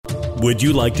Would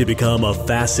you like to become a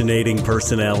fascinating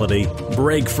personality,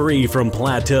 break free from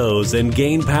plateaus, and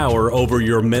gain power over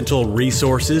your mental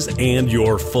resources and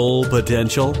your full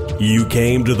potential? You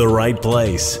came to the right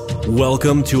place.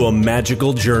 Welcome to a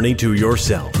magical journey to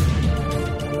yourself.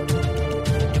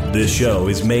 This show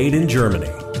is made in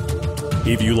Germany.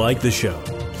 If you like the show,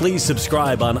 please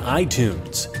subscribe on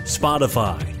iTunes,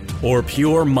 Spotify, or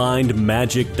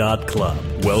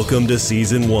puremindmagic.club. Welcome to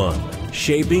Season 1,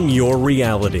 Shaping Your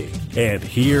Reality. And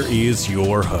here is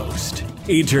your host,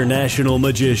 international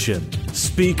magician,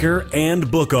 speaker, and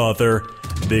book author,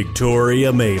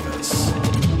 Victoria Mavis.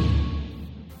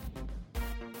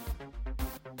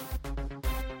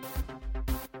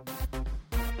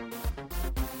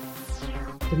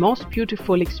 The most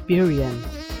beautiful experience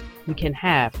we can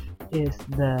have is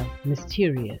the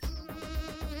mysterious.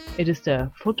 It is the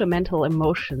fundamental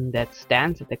emotion that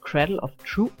stands at the cradle of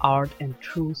true art and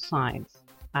true science.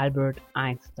 Albert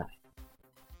Einstein.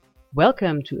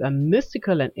 Welcome to a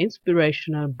mystical and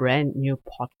inspirational brand new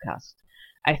podcast.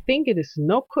 I think it is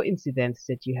no coincidence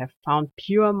that you have found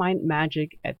Pure Mind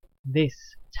Magic at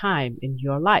this time in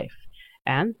your life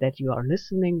and that you are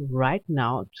listening right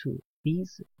now to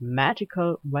these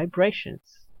magical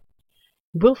vibrations.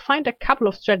 You will find a couple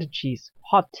of strategies,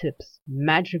 hot tips,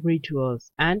 magic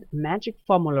rituals, and magic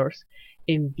formulas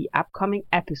in the upcoming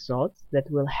episodes that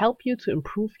will help you to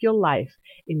improve your life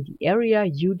in the area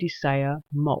you desire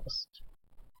most.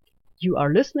 You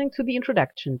are listening to the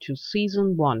introduction to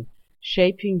Season 1,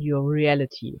 Shaping Your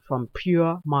Reality from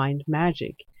Pure Mind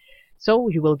Magic. So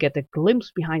you will get a glimpse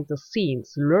behind the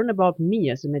scenes, learn about me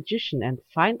as a magician, and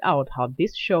find out how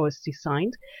this show is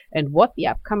designed and what the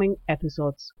upcoming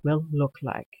episodes will look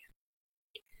like.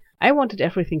 I wanted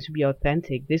everything to be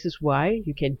authentic. This is why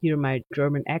you can hear my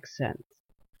German accent.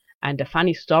 And the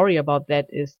funny story about that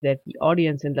is that the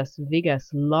audience in Las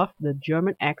Vegas loved the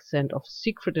German accent of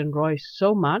Siegfried and Roy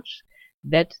so much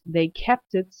that they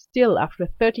kept it still after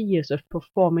 30 years of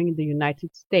performing in the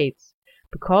United States,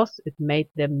 because it made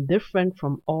them different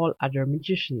from all other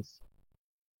magicians.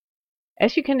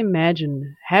 As you can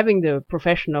imagine, having the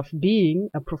profession of being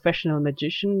a professional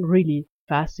magician really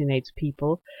fascinates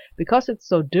people because it's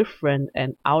so different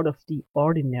and out of the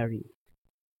ordinary.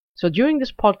 So during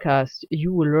this podcast,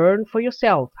 you will learn for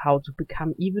yourself how to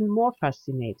become even more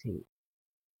fascinating.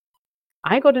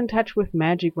 I got in touch with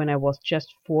magic when I was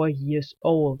just 4 years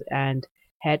old and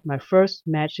had my first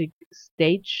magic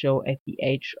stage show at the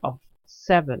age of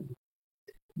 7,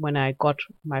 when I got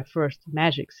my first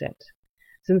magic set.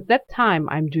 Since that time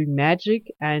I'm doing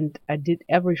magic, and I did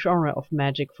every genre of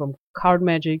magic, from card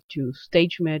magic to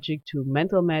stage magic to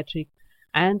mental magic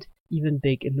and even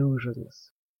big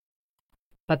illusions.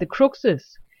 But the crux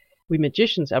is, we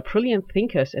magicians are brilliant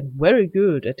thinkers and very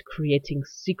good at creating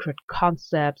secret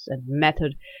concepts and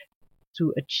methods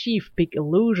to achieve big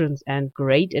illusions and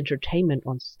great entertainment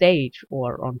on stage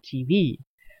or on TV.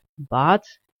 But,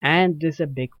 and there's a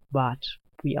big but,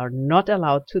 we are not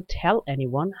allowed to tell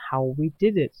anyone how we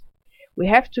did it. We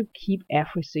have to keep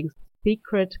everything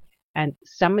secret, and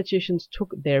some magicians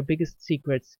took their biggest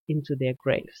secrets into their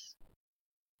graves.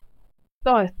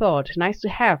 So I thought, nice to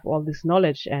have all this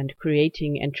knowledge and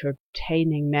creating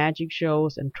entertaining magic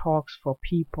shows and talks for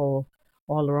people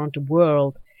all around the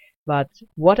world, but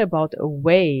what about a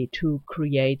way to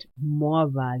create more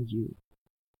value?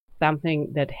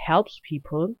 Something that helps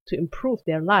people to improve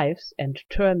their lives and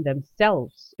turn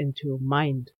themselves into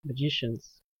mind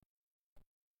magicians.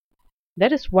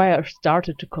 That is why I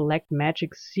started to collect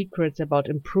magic secrets about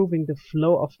improving the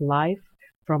flow of life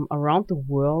from around the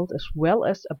world, as well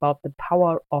as about the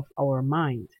power of our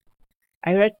mind.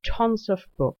 I read tons of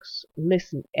books,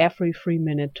 listened every 3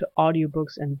 minutes to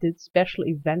audiobooks, and did special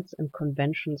events and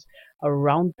conventions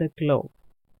around the globe.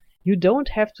 You don't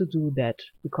have to do that,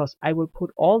 because I will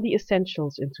put all the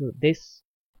essentials into this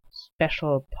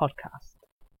special podcast.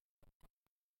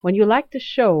 When you like the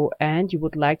show and you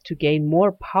would like to gain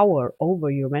more power over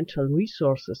your mental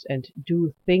resources and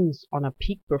do things on a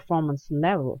peak performance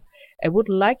level, I would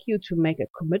like you to make a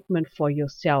commitment for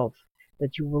yourself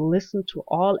that you will listen to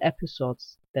all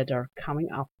episodes that are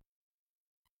coming up.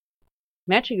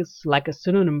 Magic is like a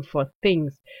synonym for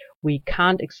things we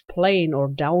can't explain or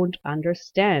don't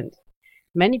understand.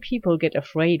 Many people get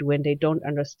afraid when they don't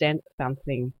understand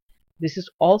something. This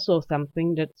is also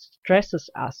something that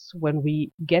stresses us when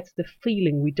we get the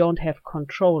feeling we don't have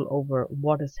control over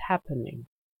what is happening.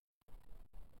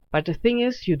 But the thing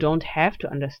is, you don't have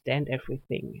to understand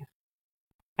everything.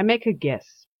 I make a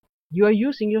guess. You are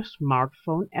using your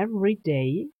smartphone every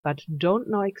day, but don't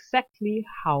know exactly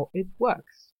how it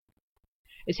works.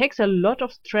 It takes a lot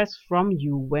of stress from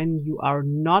you when you are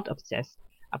not obsessed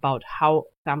about how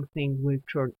something will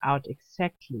turn out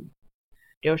exactly.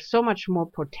 There's so much more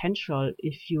potential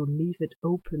if you leave it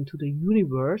open to the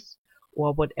universe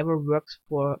or whatever works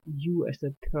for you as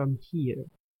a term here.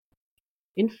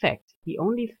 In fact, the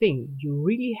only thing you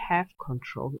really have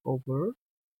control over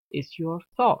is your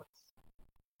thoughts.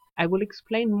 I will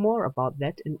explain more about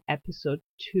that in episode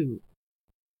 2.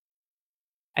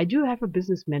 I do have a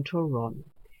business mentor, Ron.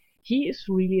 He is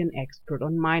really an expert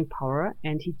on mind power,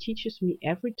 and he teaches me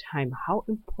every time how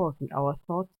important our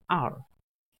thoughts are.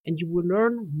 And you will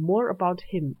learn more about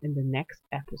him in the next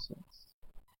episodes.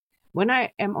 When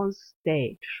I am on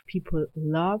stage, people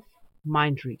love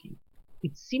mind reading.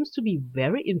 It seems to be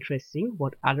very interesting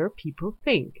what other people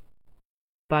think.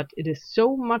 But it is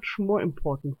so much more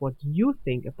important what you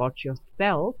think about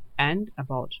yourself and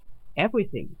about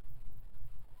everything.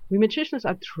 We magicians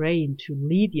are trained to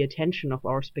lead the attention of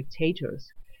our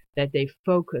spectators, that they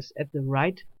focus at the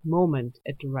right moment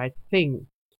at the right thing.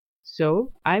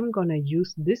 So I'm gonna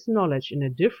use this knowledge in a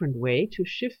different way to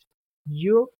shift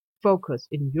your focus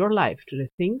in your life to the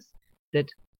things that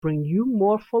bring you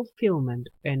more fulfillment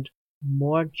and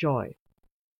more joy.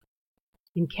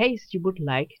 In case you would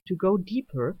like to go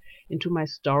deeper into my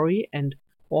story and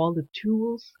all the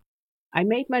tools, I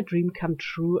made my dream come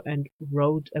true and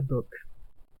wrote a book.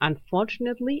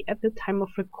 Unfortunately, at the time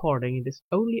of recording, it is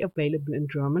only available in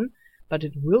German, but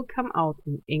it will come out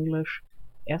in English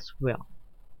as well.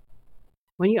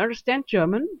 When you understand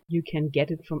German, you can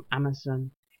get it from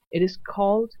Amazon. It is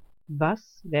called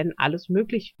Was, wenn alles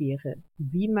möglich wäre?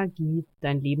 Wie Magie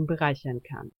dein Leben bereichern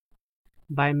kann,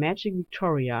 by Magic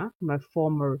Victoria, my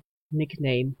former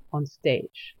nickname on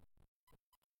stage.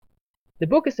 The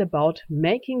book is about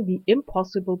making the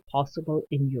impossible possible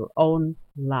in your own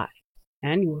life,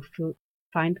 and you will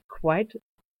find quite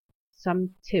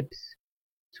some tips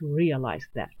to realize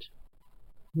that.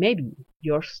 Maybe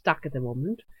you're stuck at the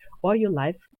moment, or your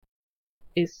life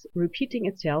is repeating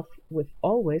itself with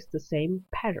always the same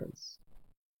patterns.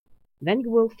 Then you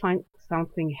will find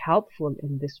something helpful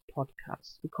in this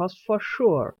podcast, because for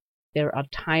sure there are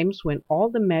times when all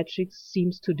the magic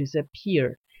seems to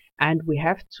disappear and we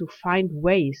have to find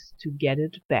ways to get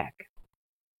it back.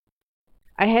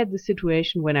 I had the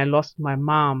situation when I lost my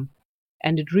mom,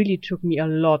 and it really took me a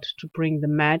lot to bring the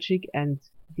magic and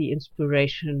the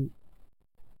inspiration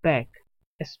back,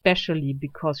 especially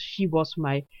because she was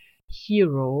my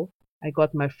hero. I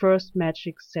got my first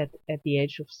magic set at the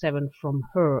age of 7 from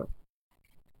her,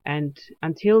 and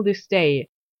until this day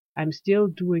I'm still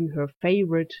doing her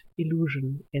favorite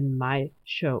illusion in my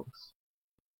shows.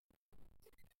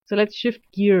 So let's shift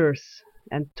gears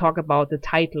and talk about the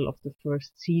title of the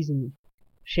first season,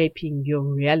 Shaping Your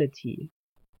Reality.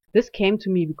 This came to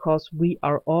me because we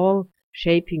are all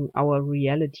shaping our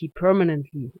reality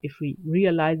permanently, if we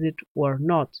realize it or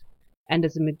not. And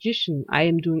as a magician, I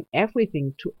am doing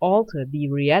everything to alter the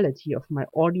reality of my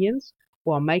audience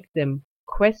or make them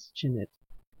question it.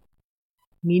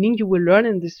 Meaning you will learn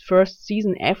in this first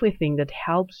season everything that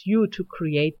helps you to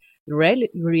create the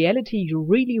reality you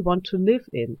really want to live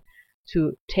in,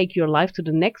 to take your life to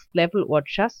the next level, or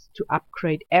just to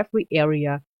upgrade every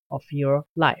area of your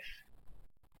life.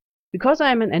 Because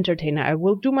I am an entertainer, I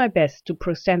will do my best to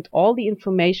present all the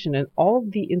information and all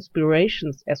the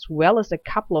inspirations, as well as a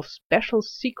couple of special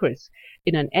secrets,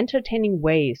 in an entertaining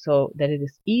way so that it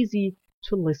is easy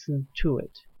to listen to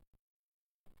it.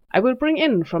 I will bring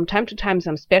in from time to time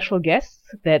some special guests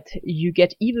that you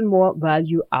get even more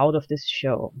value out of this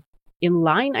show. In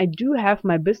line, I do have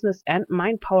my business and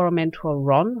mind power mentor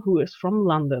Ron, who is from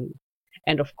London.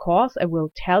 And of course, I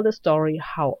will tell the story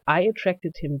how I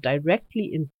attracted him directly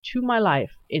into my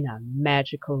life in a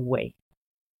magical way.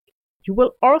 You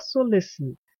will also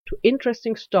listen to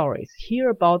interesting stories,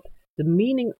 hear about the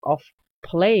meaning of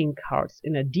playing cards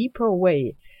in a deeper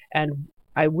way, and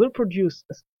I will produce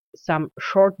some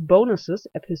short bonuses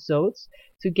episodes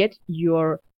to get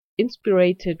you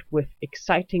inspired with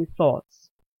exciting thoughts.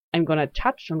 I'm gonna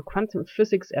touch on quantum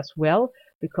physics as well,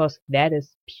 because that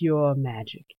is pure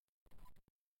magic.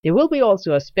 There will be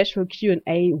also a special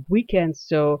Q&A weekend,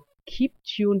 so keep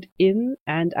tuned in,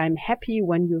 and I'm happy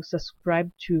when you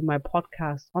subscribe to my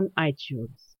podcast on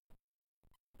iTunes.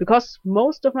 Because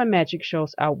most of my magic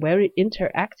shows are very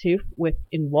interactive with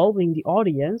involving the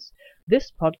audience,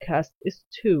 this podcast is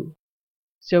too.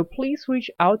 So please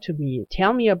reach out to me,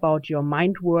 tell me about your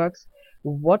mind works,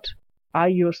 what are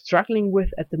you struggling with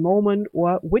at the moment,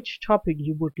 or which topic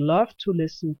you would love to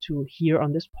listen to here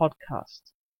on this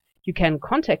podcast. You can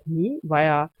contact me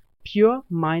via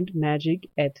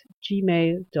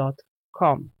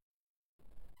puremindmagic@gmail.com.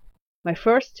 My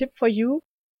first tip for you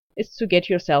is to get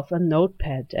yourself a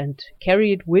notepad and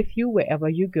carry it with you wherever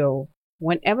you go.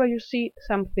 Whenever you see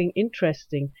something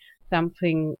interesting,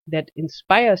 something that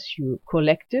inspires you,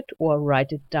 collect it or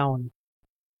write it down.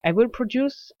 I will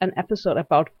produce an episode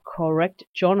about correct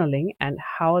journaling and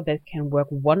how that can work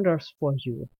wonders for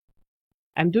you.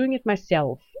 I'm doing it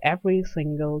myself every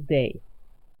single day.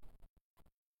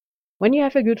 When you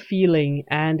have a good feeling,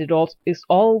 and it is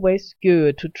always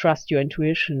good to trust your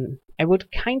intuition, I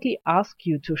would kindly ask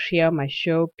you to share my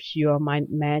show Pure Mind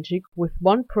Magic with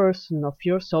one person of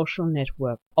your social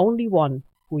network, only one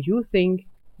who you think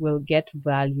will get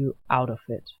value out of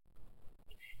it.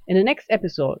 In the next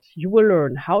episode, you will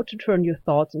learn how to turn your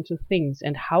thoughts into things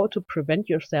and how to prevent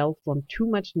yourself from too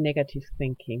much negative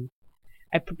thinking.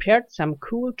 I prepared some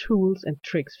cool tools and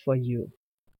tricks for you.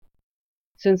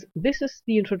 Since this is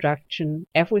the introduction,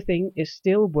 everything is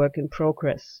still work in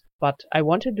progress, but I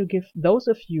wanted to give those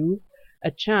of you a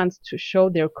chance to show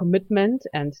their commitment,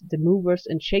 and the movers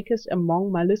and shakers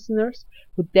among my listeners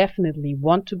who definitely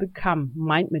want to become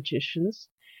mind magicians,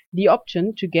 the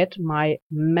option to get my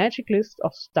magic list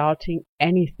of starting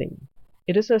anything.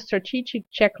 It is a strategic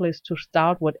checklist to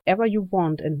start whatever you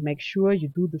want and make sure you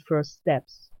do the first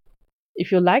steps.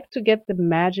 If you like to get the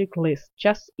magic list,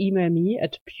 just email me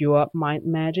at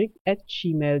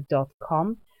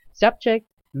puremindmagic@gmail.com, subject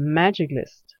magic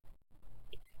list.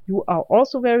 You are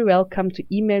also very welcome to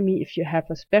email me if you have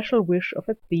a special wish of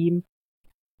a theme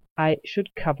I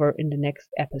should cover in the next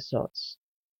episodes.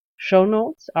 Show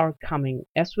notes are coming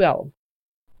as well.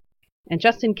 And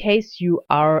just in case you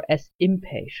are as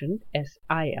impatient as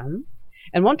I am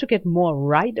and want to get more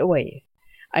right away,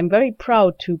 I'm very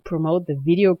proud to promote the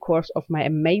video course of my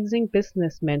amazing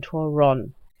business mentor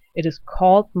Ron. It is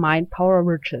called Mind Power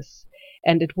Riches,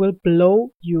 and it will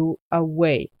blow you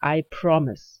away, I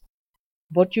promise.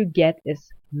 What you get is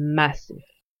massive,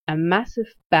 a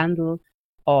massive bundle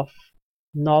of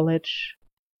knowledge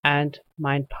and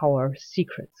mind power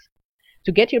secrets.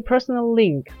 To get your personal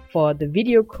link for the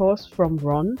video course from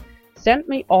Ron, send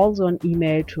me also an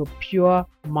email to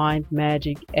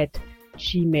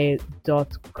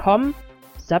puremindmagic@gmail.com,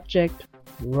 subject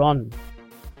Ron.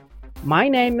 My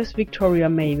name is Victoria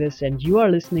Mavis and you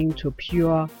are listening to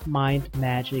Pure Mind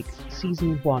Magic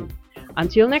Season 1.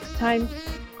 Until next time,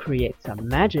 create some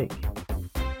magic.